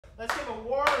Let's give a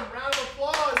warm round of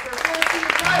applause for first team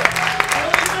fight.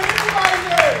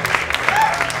 Improvisers!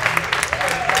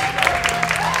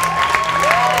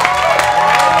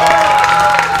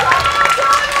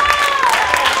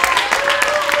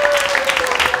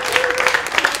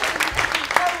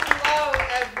 Hello,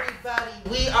 everybody.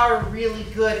 We are really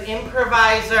good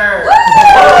improvisers.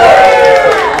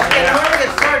 In order to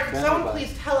get started, could someone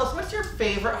please tell us what's your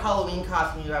favorite Halloween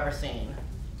costume you've ever seen?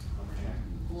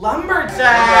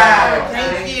 Lumberjack!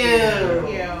 Thank you.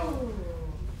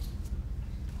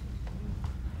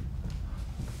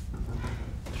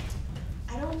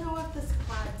 I don't know if this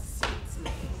plaid suits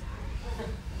me.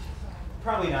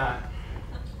 Probably not.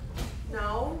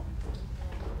 No?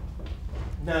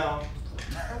 No.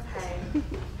 Okay.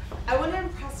 I want to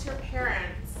impress your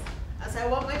parents, as I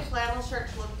want my flannel shirt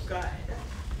to look good.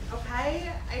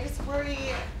 Okay? I just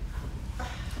worry.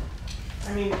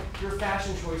 I mean, your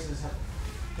fashion choices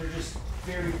they're just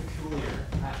very peculiar.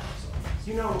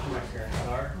 You know who my parents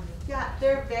are. Yeah,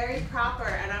 they're very proper,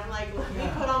 and I'm like, let me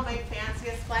put on my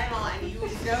fanciest flannel, and you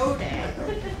showed it.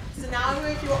 So now I'm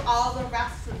going to do all the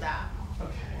rest of them.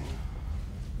 Okay.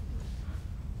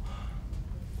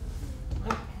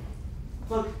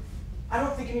 Look, I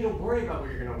don't think you need to worry about what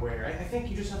you're going to wear. I think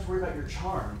you just have to worry about your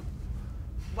charm.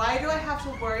 Why do I have to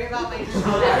worry about my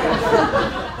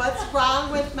charm? What's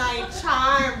wrong with my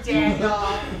charm,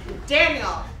 Daniel?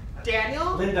 Daniel?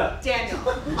 Linda. Daniel?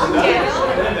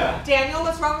 Linda. Daniel,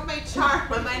 what's wrong with my charm?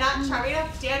 Am I not charming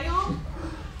enough? Daniel,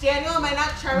 am I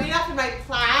not charming enough in my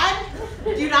plaid?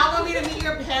 Do you not want me to meet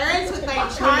your parents with my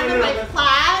charm and my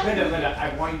plaid? Linda,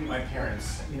 I want you to meet my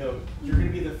parents. You know, you're going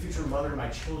to be the future mother of my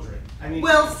children. I mean...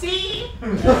 We'll see.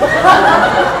 We'll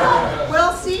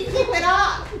see. Keep it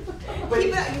up. Keep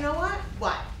it up. You know what?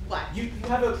 What? You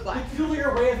have a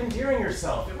peculiar way of endearing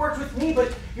yourself. It worked with me,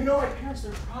 but you know my parents,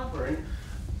 they're proper, and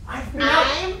I'm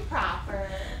proper.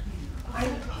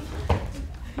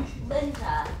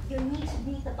 Linda, you need to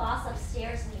meet the boss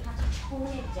upstairs and you have to tone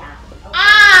it down. Okay?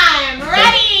 I'm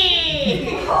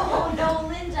ready! Oh, no,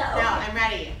 Linda. Okay. No, I'm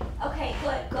ready. Okay,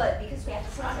 good, because we have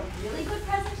to put on a really good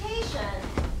presentation.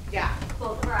 Yeah.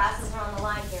 Both of our asses are on the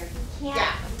line here. You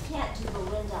can't do the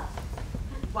Linda.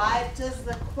 What does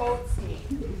the quotes mean?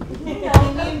 No,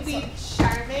 You mean be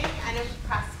charming and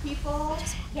impress people?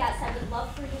 Yes, I would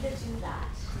love for you to do that.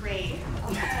 Great.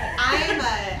 Okay.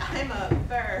 I'm a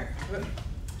bird.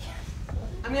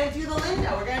 I'm gonna do the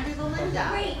Linda. We're gonna do the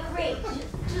Linda. Great.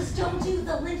 Just don't do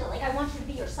the Linda. Like, I want you to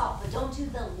be yourself, but don't do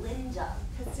the Linda.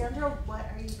 Cassandra,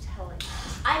 what are you telling me?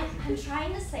 I'm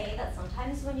trying to say that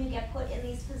sometimes when you get put in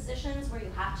these positions where you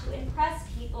have to impress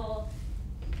people,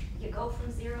 you go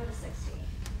from 0 to 60.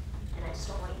 And I just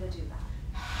don't want you to do that.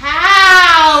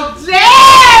 How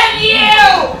dare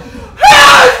you!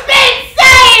 Who's been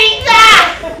saying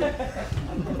that?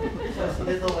 So she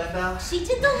did the Linda? She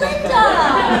did the Linda!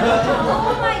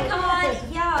 Oh my god,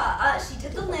 yeah. She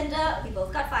did the Linda. We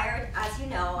both got fired, as you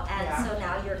know, and so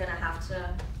now you're gonna have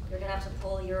to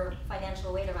pull your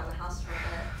financial weight around the house for a bit.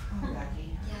 Oh,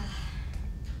 Becky. Yeah.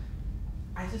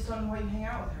 I just don't know why you hang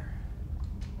out with her.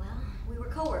 Well, we were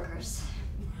coworkers.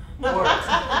 Were.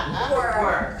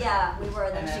 Yeah, we were.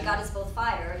 Then And she got us both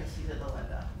fired. She did the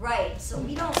Linda. Right. So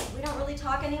we don't really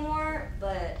talk anymore.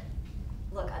 But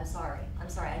look, I'm sorry. I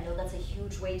know that's a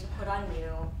huge weight to put on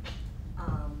you.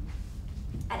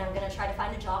 And I'm gonna try to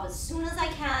find a job as soon as I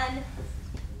can.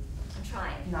 I'm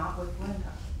trying. Not with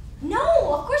Linda.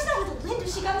 No, of course not with Linda.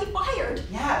 She got me fired.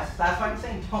 Yes, that's why I'm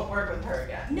saying don't work with her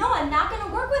again. No, I'm not gonna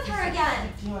work with her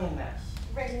again. Keep doing this.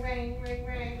 Ring, ring, ring,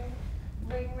 ring.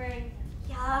 Ring, ring.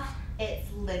 Yeah.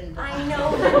 It's Linda. I know,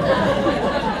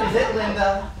 Linda. Is it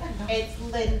Linda? It's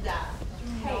Linda.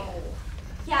 Hey. No.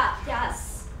 Yeah.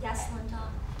 Yes, Linda.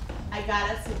 I got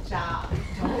us a job.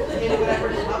 Take whatever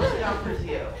job she offers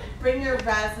you. Bring your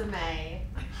resume.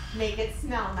 Make it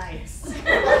smell nice.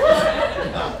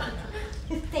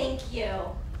 Thank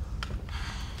you.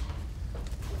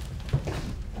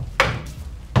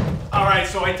 All right,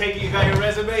 so I take it you got your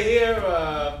resume here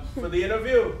for the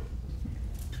interview.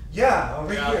 Yeah,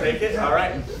 over I'll here. take it. Yeah. All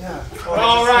right. Yeah.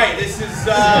 All right. This is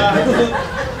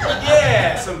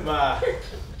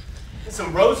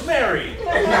some rosemary.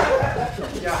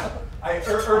 Yeah.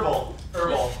 Herbal.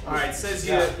 All right. It says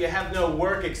you have no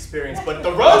work experience, but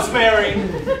the rosemary,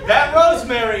 that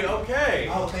rosemary, okay.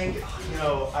 Oh, thank you. You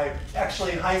know, I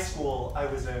actually in high school I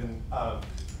was in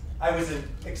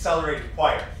accelerated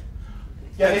choir.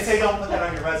 Yeah, they say don't put that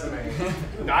on your resume.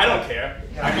 No, I don't care.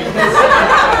 I mean,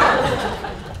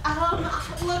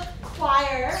 Look,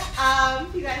 choir.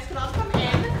 You guys can all come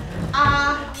in.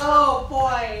 Oh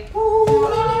boy.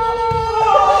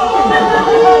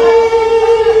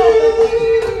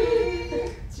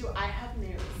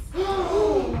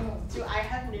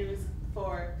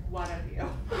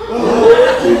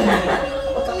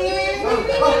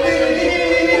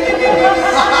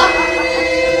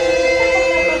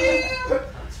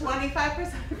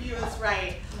 25% of you is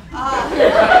right.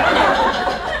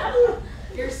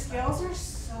 Your skills are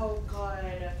so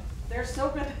good. They're so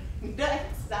good. I need to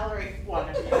accelerate one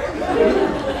of you. I need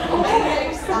to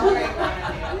accelerate one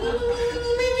of you.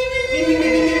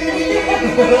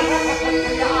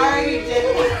 You already did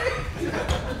it.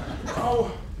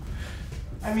 Oh,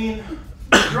 I mean,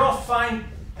 you're all fine,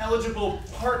 eligible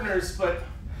partners, but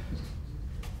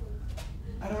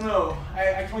I don't know.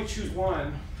 I can only choose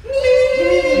one. I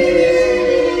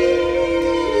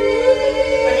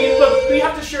mean, look, we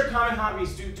have to share common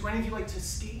hobbies. Do any of you like to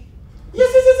ski?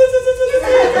 Yes.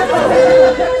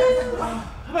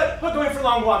 How about going for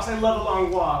long walks? I love a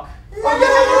long walk.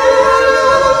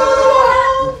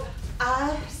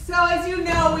 So as you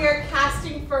know, we are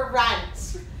casting for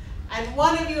Rent, and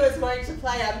one of you is going to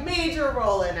play a major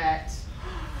role in it.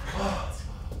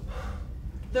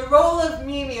 The role of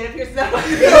Mimi, and if you're none of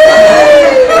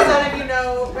you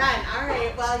know Rent. All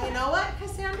right, well, you know what,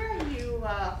 Cassandra?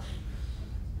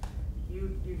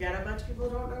 You get a bunch of people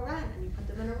who don't know Rent, and you put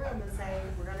them in a room and say,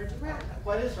 we're going to do Rent.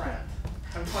 What is Rent?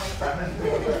 I'm 27.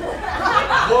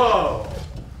 Whoa!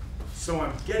 So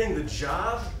I'm getting the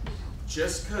job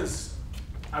just because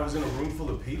I was in a room full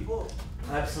of people?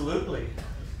 Absolutely.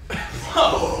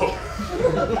 Whoa!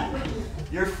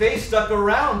 Your face stuck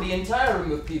around the entire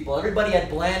room of people. Everybody had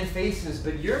bland faces,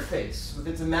 but your face, with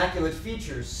its immaculate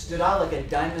features, stood out like a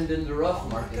diamond in the rough,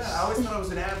 Marcus. God, I always thought I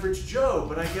was an average Joe,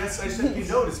 but I guess I should be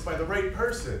noticed by the right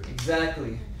person.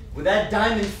 Exactly. With that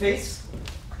diamond face,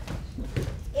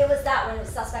 It was that one. It was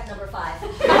suspect number 5.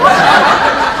 You're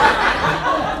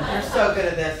so good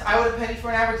at this. I would have paid you for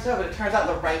an average Joe, but it turns out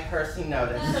the right person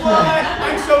noticed.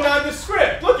 I'm so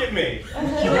nondescript. Look at me.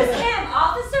 It was him,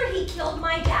 officer. He killed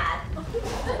my dad.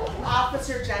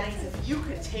 Officer Jennings, if you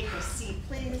could take a seat,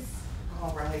 please.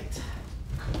 All right.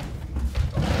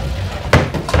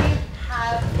 We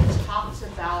have talked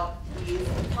about these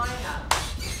lineups.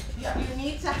 Yeah. You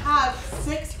need to have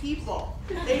 6 people.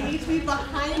 They need to be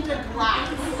behind a glass.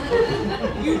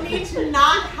 You need to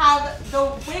not have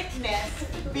the witness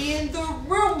be in the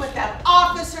room with them.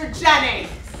 Officer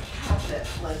Jennings! Captain,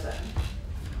 listen.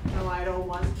 No, I don't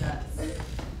want this.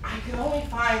 I could only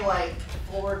find like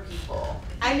 4 people.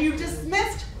 And you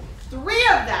dismissed 3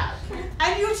 of them.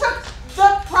 And you took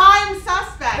the prime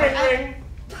suspect. Ring.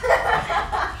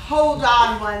 Hold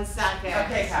on one second.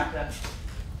 Okay, Captain.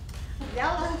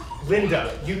 Yellow.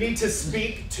 Linda, you need to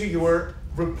speak to your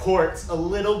reports a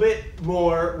little bit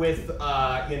more with,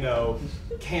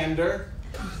 candor.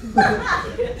 Is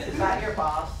that your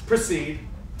boss? Proceed.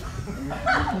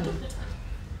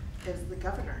 Is the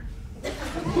governor.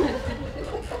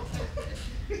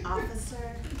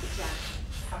 Officer Jennings.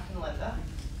 Captain Linda.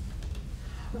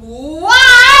 What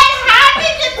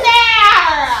happened in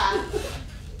there?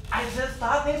 I just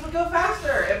thought things would go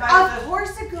faster if I Of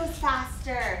course it goes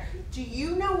faster. Do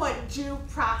you know what due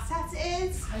process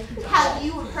is? I don't. Have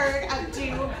you heard of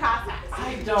due process?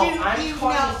 I don't. Do I'm you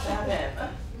 27.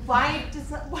 Why does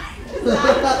that?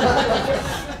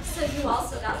 So you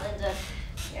also got Linda.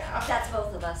 Yeah. That's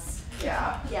both of us.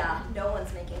 Yeah. Yeah, no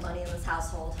one's making money in this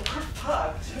household. We're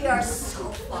fucked. We are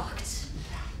so fucked.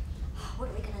 What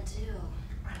are we gonna do?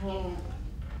 I mean,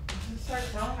 we should start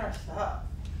selling our stuff.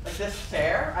 Like this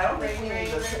chair? I don't think we need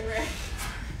this.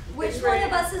 Which one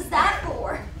of us is that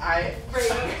for?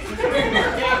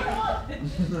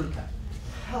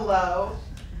 Hello?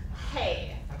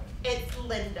 Hey, it's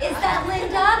Linda. Is that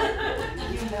Linda?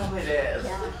 You know it is.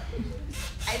 Yeah.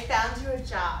 I found you a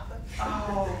job.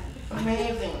 Oh,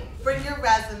 amazing. Bring your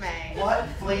resume. What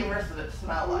flavors does it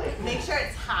smell like? Make sure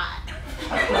it's hot.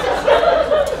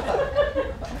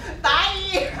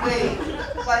 Bye. Wait,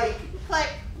 like, Click.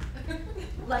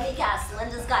 Let me guess,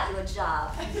 Linda's got you a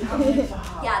job.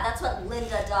 Yeah, that's what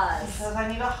Linda does. Because I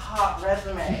need a hot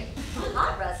resume. A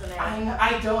hot resume.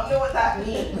 I don't know what that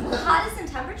means. Hottest in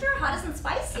temperature, hottest and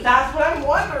spicy. That's what I'm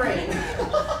wondering.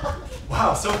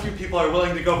 Wow, so few people are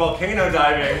willing to go volcano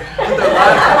diving. Put their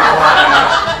lives on the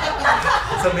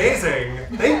line. It's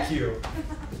amazing. Thank you.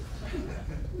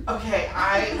 Okay,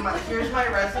 here's my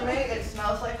resume. It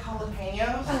smells like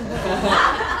jalapenos.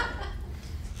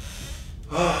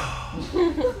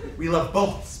 We love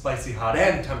both spicy hot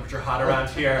and temperature hot around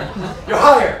here. You're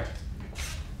hired.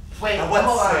 Wait, Now what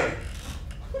hold on. say?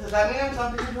 Does that mean I'm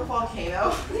jumping into a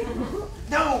volcano?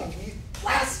 No, we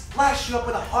flash you up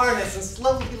with a harness and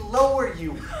slowly lower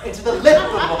you into the lip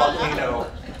of a volcano,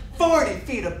 40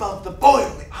 feet above the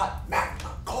boiling hot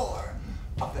magma core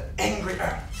of the angry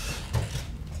earth.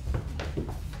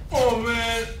 Oh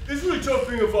man, this is they're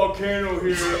jumping a volcano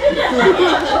here.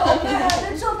 Oh man,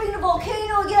 they're jumping a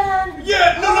volcano again.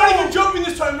 Yeah, no, not even jumping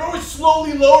this time. They're always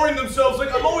slowly lowering themselves.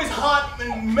 Like, I'm always hot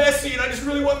and messy, and I just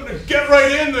really want them to get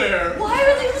right in there. Why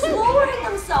are they just lowering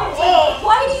themselves? Oh. Like,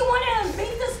 why do you want to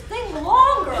make this thing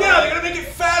longer? Yeah, they gotta make it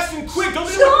fast and quick. Don't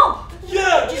they? Jump!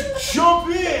 Yeah, just jump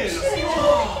in.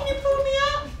 Can you pull me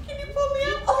out? Can you pull me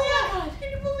out? Oh my God. Can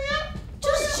you pull me out?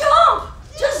 Just jump!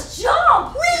 Just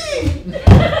jump! Whee!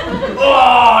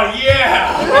 Oh,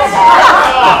 yeah.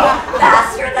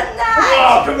 Faster than that!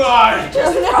 Oh, come on.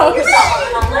 Just throw yourself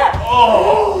on the lip! Oh.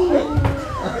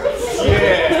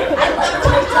 Yeah. I like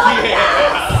when you're done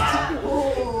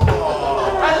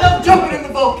I love jumping in the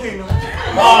volcano.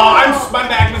 Oh, my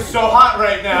magma's so hot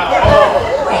right now.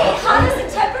 Oh. Wait, hot as in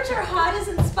temperature, hot as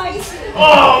in spicy?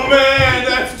 Oh, man,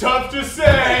 that's tough to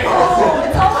say. Oh,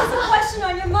 it's always a question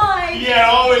on your mind. Yeah,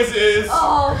 it always is.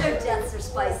 Oh, their deaths are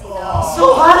spicy though.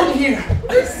 So hot in here.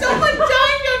 There's someone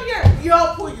dying down here. Yeah,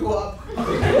 I'll pull you up.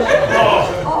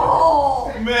 Oh,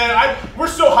 Man, we're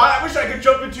so hot, I wish I could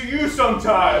jump into you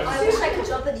sometime. I wish I could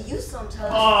jump into you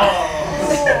sometime. Oh.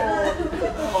 This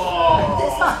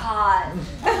is Oh. hot.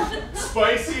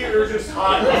 Spicy or just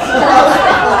hot?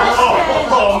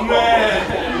 Oh, man.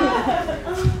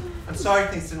 I'm sorry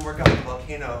things didn't work out with the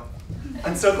volcano.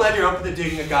 I'm so glad you're open to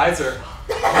digging a geyser.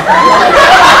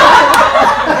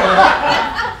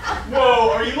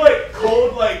 Whoa, are you like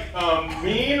cold, like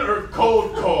mean, or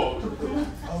cold? Oh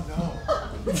no.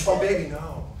 Oh baby,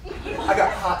 no. I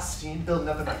got hot steam building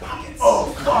up in my pockets. Oh,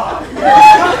 fuck.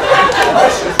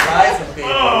 Pressure's rising, baby.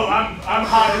 Oh, I'm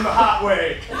hot in the hot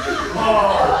way.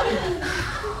 Oh.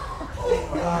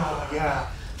 Oh, yeah.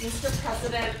 Mr.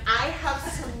 President, I have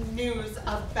some news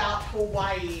about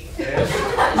Hawaii. Yes.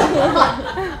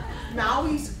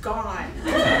 Maui's gone.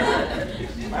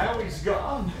 Maui's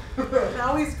gone.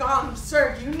 Maui's gone.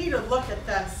 Sir, you need to look at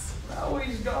this.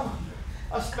 Maui's gone.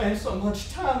 I spent so much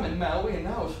time in Maui and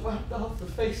now it's wiped off the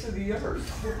face of the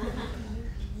earth.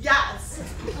 Yes.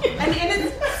 And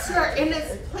in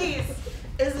its place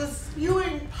is a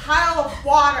spewing pile of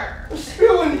water. A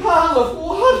spewing pile of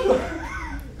water.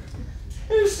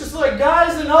 It's just like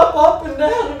guys up and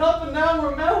down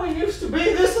where Maui used to be.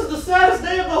 This is the saddest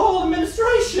day of the whole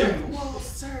administration. Well,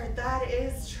 sir, that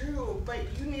is true, but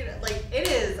you need it. Like, it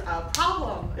is a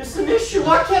problem. It's an issue.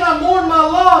 Why can't I mourn my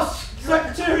loss,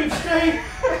 Secretary of State?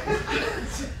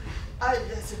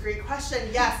 That's a great question.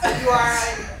 Yes,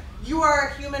 you are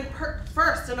a human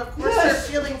first, and of course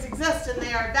Yes. your feelings exist and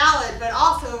they are valid. But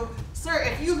also, sir,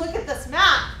 if you look at this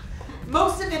map,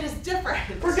 most of it is different.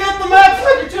 Forget the map,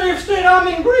 Secretary of State. I'm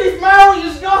in grief. Maui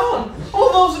is gone.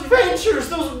 All those adventures,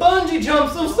 those bungee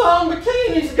jumps, those thong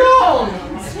bikinis, gone.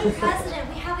 Mr. President,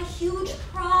 we have a huge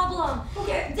problem.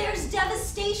 There's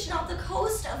devastation off the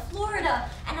coast of Florida,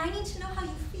 and I need to know how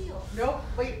you feel. Nope.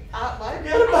 Wait. What?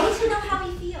 Forget I about need to know it. how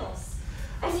he feels.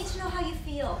 I need to know how you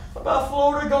feel. About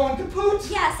Florida going kaput.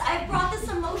 Yes, I brought this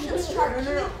emotions chart. Can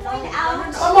you point out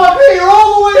I'm up here,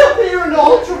 all the way up here in the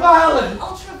ultraviolet.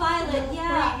 ultraviolet?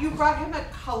 Yeah. Wait, you brought him a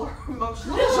color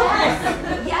emotional chart.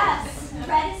 Yes. Yes.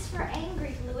 Red is for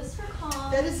angry. Blue is for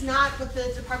calm. That is not what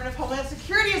the Department of Homeland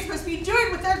Security is supposed to be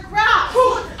doing with their graphs.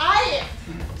 Look,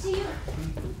 Do you?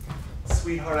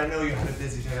 Sweetheart, I know you had a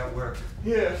busy day at work.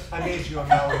 Yes. I made you a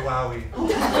Maui Wowie.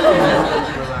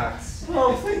 Relax.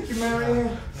 Oh, thank you,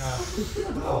 Marianne. Yeah.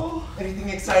 Oh, anything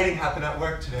exciting happened at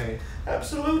work today?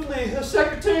 Absolutely. The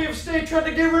Secretary of State tried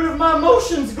to get rid of my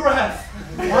emotions graph.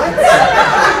 What?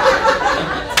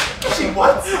 She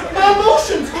what? My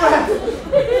emotions graph.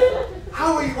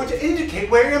 How are you going to indicate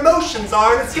where your emotions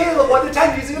are on a scale of 1 to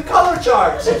 10 using a color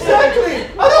chart? Exactly.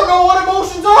 I don't know what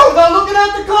emotions are without looking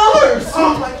at the colors.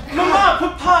 Oh my Mama,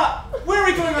 Papa, where are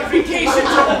we going on vacation to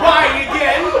Hawaii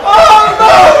again? Oh,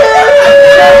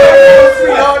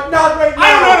 Sweetheart, not right now. I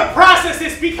don't know how to process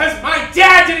this because my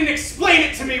dad didn't explain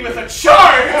it to me with a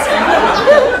chart.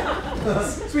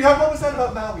 Sweetheart, what was that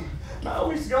about Maui?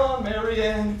 Maui's gone,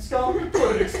 Marianne. It's gone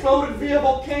kaput. It exploded via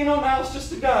volcano, now it's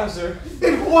just a geyser.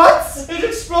 It what? It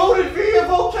exploded via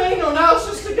volcano, now it's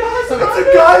just a geyser. It's a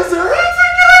geyser! It's a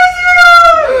geyser!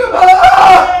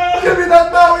 Ah, give me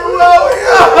that Maui Wowie!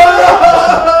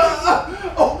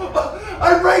 Oh,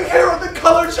 I'm right here on the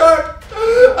color chart!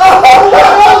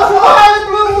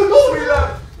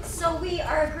 Sweetheart. So we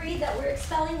are agreed that we're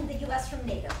expelling the U.S. from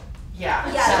NATO.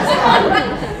 Yeah.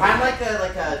 Yes. I'm like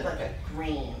a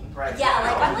green right Yeah, now.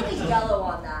 like I'm like a yellow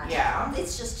on that. Yeah.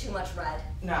 It's just too much red.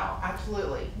 No,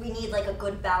 absolutely. We need like a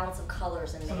good balance of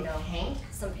colors in Some NATO. pink.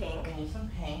 Some pink. We need some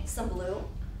pink. Some blue.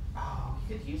 Oh,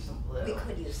 you could use some blue. We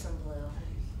could use some blue.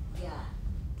 Yeah.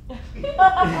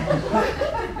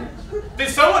 Did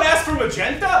someone ask for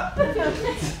magenta?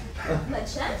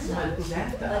 Magenta.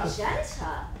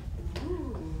 Magenta.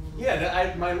 Ooh.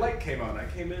 Yeah, my light came on. I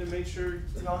came in and made sure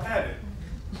y'all had it.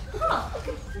 Huh.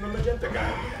 I'm a magenta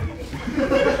guy.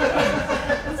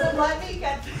 So let me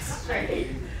get this straight.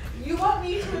 You want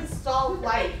me to install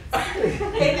lights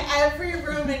in every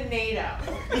room in NATO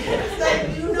so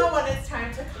that you know when it's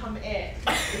time to come in.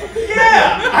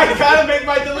 Yeah! I gotta make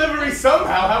my delivery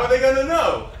somehow. How are they gonna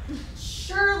know?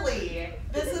 Surely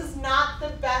this is not the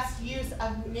best use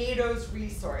of NATO's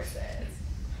resources,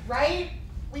 right?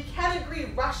 We can agree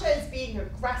Russia is being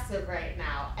aggressive right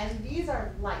now, and these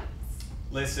are lights.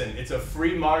 Listen, it's a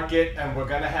free market, and we're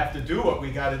gonna have to do what we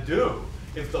gotta do.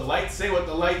 If the lights say what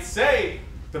the lights say,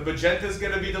 the magenta's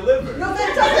gonna be delivered. No,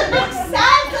 that doesn't make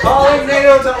sense! Calling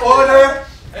NATO to order.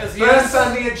 As First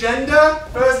on the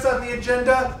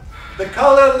agenda, the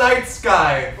color light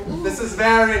sky. This is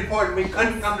very important. We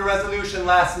couldn't come to resolution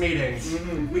last meeting.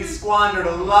 We squandered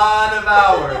a lot of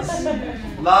hours,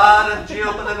 a lot of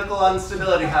geopolitical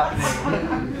instability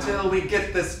happening until we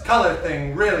get this color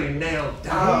thing really nailed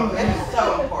down. It's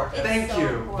so important. Thank so you.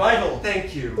 important. Vital.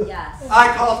 Thank you. Yes.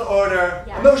 I call to order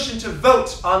Yes. a motion to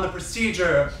vote on the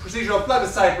procedural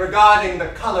plebiscite regarding the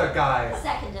color guide.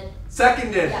 Seconded.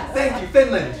 Seconded. Yes. Thank you,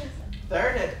 Finland.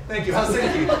 Thirded. Thank you,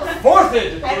 Helsinki.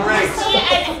 Fourthed. And Great. we see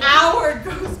an hour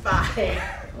goes by.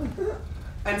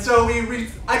 And so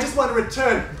I just want to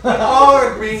return. We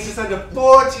are agreeing to send a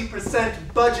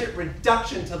 40% budget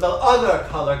reduction to the other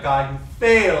color guy who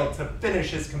failed to finish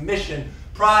his commission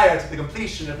prior to the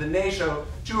completion of the NATO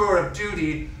tour of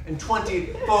duty in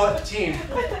 2014.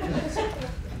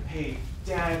 Hey,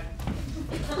 Dad.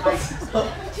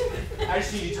 I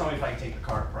just need you to tell me if I can take the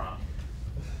car to prom.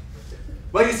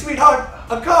 Well, you sweetheart,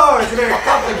 a car is a very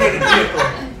complicated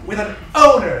vehicle with an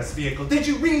owner's vehicle. Did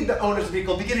you read the owner's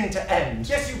vehicle beginning to end?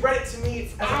 Yes, you read it to me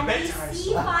as a And we bedtime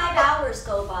see story. 5 hours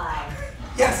go by.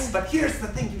 Yes, but here's the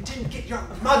thing. You didn't get your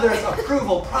mother's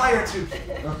approval prior to...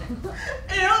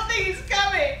 I don't think he's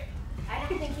coming. I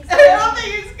don't think he's I don't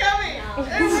think he's coming. No.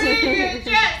 I'm reading a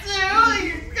jet, so I don't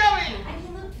think he's coming. And you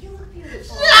look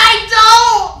beautiful. I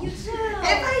don't! You do.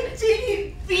 If I did,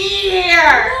 he'd be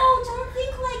here. No, don't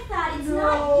think like that. It's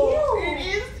not you. It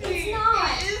is me. It's not.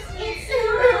 It is me. It's I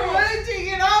not. want to take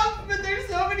it off, but there's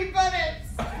so many buttons.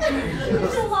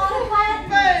 There's a lot of buttons.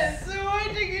 Buttons. I want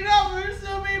to take it off. There's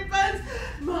so many buttons.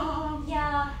 Mom.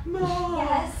 Yeah. Mom.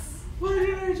 Yes. Why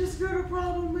didn't I just go to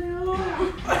prom on my own?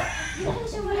 You can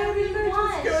do whatever you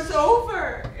want. It's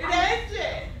over. It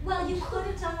ended. Well, you could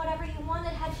have done whatever you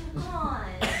wanted had you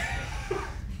gone.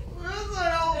 That's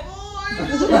not helpful. I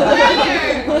just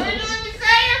let me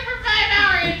stay here for 5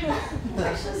 hours.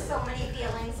 There's just so many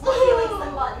feelings. More feelings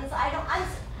than buttons. I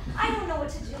don't know what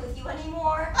to do with you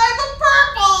anymore. I'm a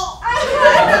purple. I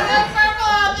I'm purple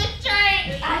on this train.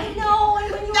 know,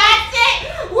 and when you That's it.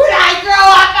 When I grow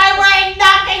up, I'm wearing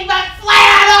nothing but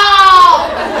flannel.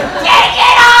 Take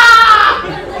it off.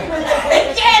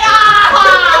 Take it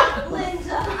off.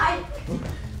 Linda,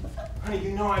 Honey,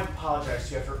 you know I've apologized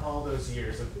to you after all those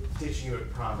years of ditching you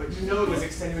at prom, but you know it was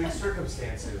extenuating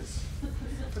circumstances.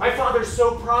 My father's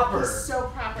so proper. He's so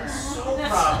proper. So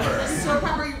proper. So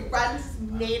proper. He runs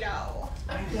NATO.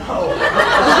 I know.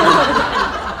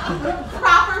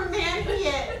 Proper man he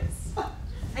is.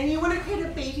 And you want to create a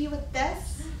baby with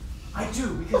this? I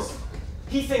do, because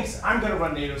he thinks I'm going to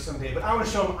run NATO someday, but I want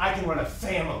to show him I can run a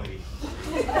family.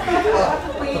 Wait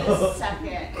a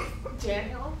second.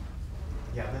 Daniel?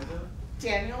 Yeah, Linda?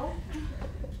 Daniel?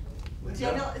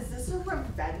 Daniel, is this a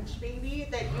revenge baby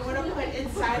that you want to put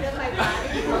inside of my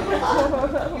body?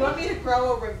 You want me to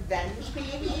grow a revenge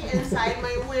baby inside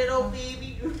my little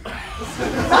baby? You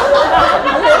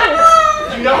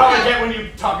know how I get when you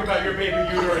talk about your baby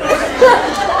uterus. Is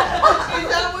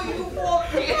that what you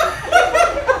want me?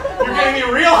 You're getting me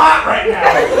real hot right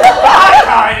now. The hot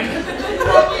kind. You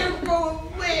want me to grow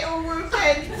a little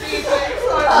revenge baby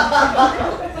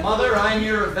inside? Mother, I'm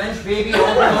your revenge baby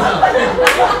all grown up.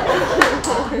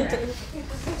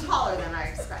 Taller than I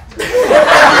expected.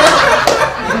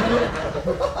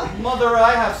 Mother,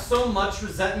 I have so much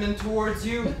resentment towards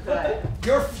you. Good.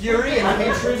 Your fury and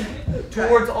hatred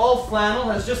towards all flannel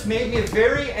has just made me a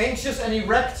very anxious and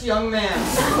erect young man.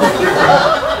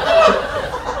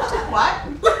 What?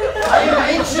 I am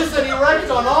anxious and erect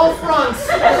on all fronts.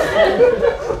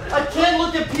 I can't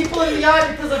look at people in the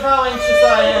eye because of how anxious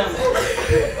I am.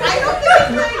 I don't think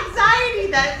it's the anxiety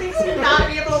that makes you not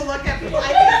be able to look at people.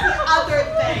 I think it's the other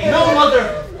thing. No, Mother,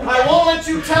 I won't let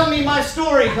you tell me my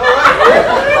story, all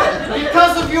right?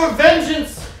 Because of your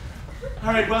vengeance.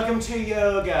 All right, welcome to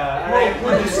yoga. All right,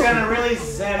 we're just gonna really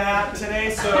zen out today,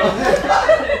 so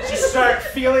just start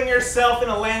feeling yourself in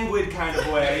a languid kind of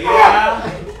way, yeah?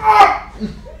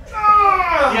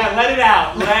 Yeah, let it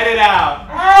out. Let it out.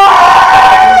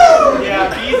 Yeah,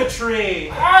 be the tree.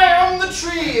 I am the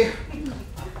tree.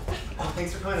 Oh,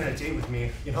 thanks for going on a date with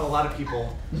me. You know, a lot of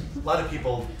people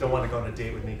don't want to go on a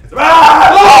date with me because.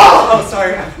 Oh,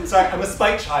 sorry. I'm a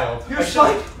spite child. You're a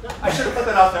spite? I should have put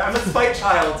that out there. I'm a spite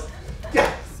child.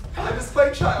 Yes, I'm a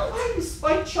spite child. I'm a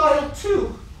spite child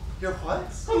too. You're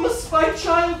what? I'm a spite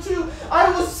child too. I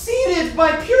was seeded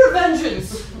by pure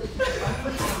vengeance.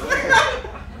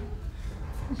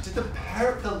 Did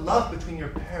the love between your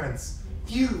parents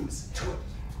fuse to a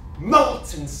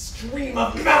molten stream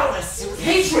of malice? It was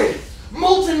hatred,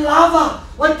 molten lava,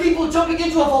 like people jumping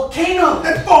into a volcano.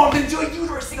 And formed into a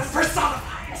uterus and personified.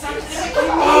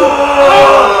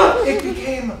 It